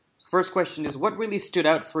First question is, what really stood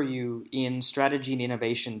out for you in strategy and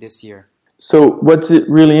innovation this year? So what's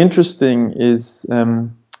really interesting is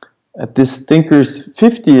at this Thinkers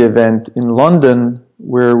 50 event in London,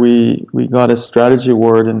 where we got a strategy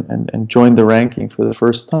award and joined the ranking for the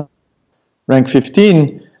first time, rank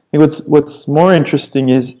 15. I think what's more interesting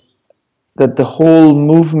is that the whole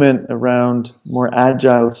movement around more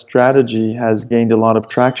agile strategy has gained a lot of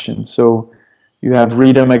traction. So you have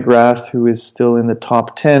Rita McGrath, who is still in the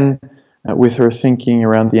top 10 with her thinking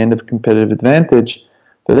around the end of competitive advantage.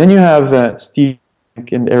 But then you have Steve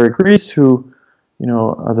and Eric Ries, who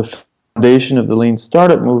are the foundation of the lean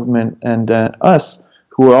startup movement, and us,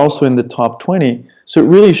 who are also in the top 20. So it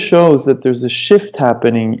really shows that there's a shift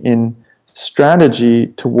happening in strategy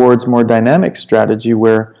towards more dynamic strategy,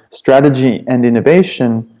 where strategy and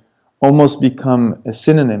innovation almost become a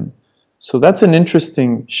synonym. So that's an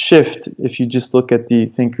interesting shift if you just look at the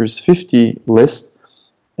Thinkers 50 list.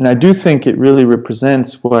 And I do think it really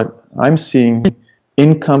represents what I'm seeing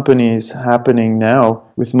in companies happening now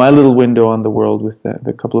with my little window on the world, with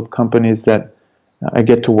the couple of companies that I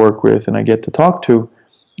get to work with and I get to talk to.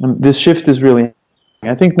 This shift is really,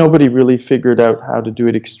 I think nobody really figured out how to do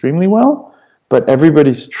it extremely well, but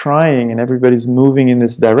everybody's trying and everybody's moving in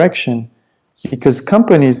this direction because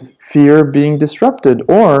companies fear being disrupted,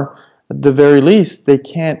 or at the very least, they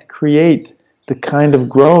can't create the kind of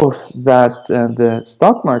growth that the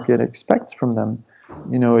stock market expects from them.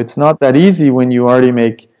 It's not that easy when you already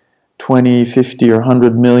make 20, 50, or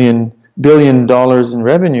 $100 billion in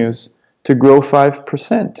revenues to grow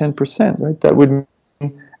 5%, 10%, right? That would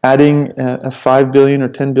mean adding a 5 billion or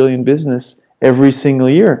 10 billion business every single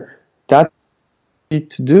year. That's easy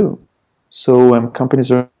to do. So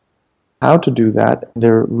companies are how to do that.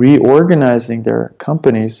 They're reorganizing their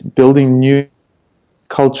companies, building new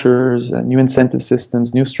cultures, new incentive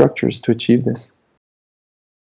systems, new structures to achieve this.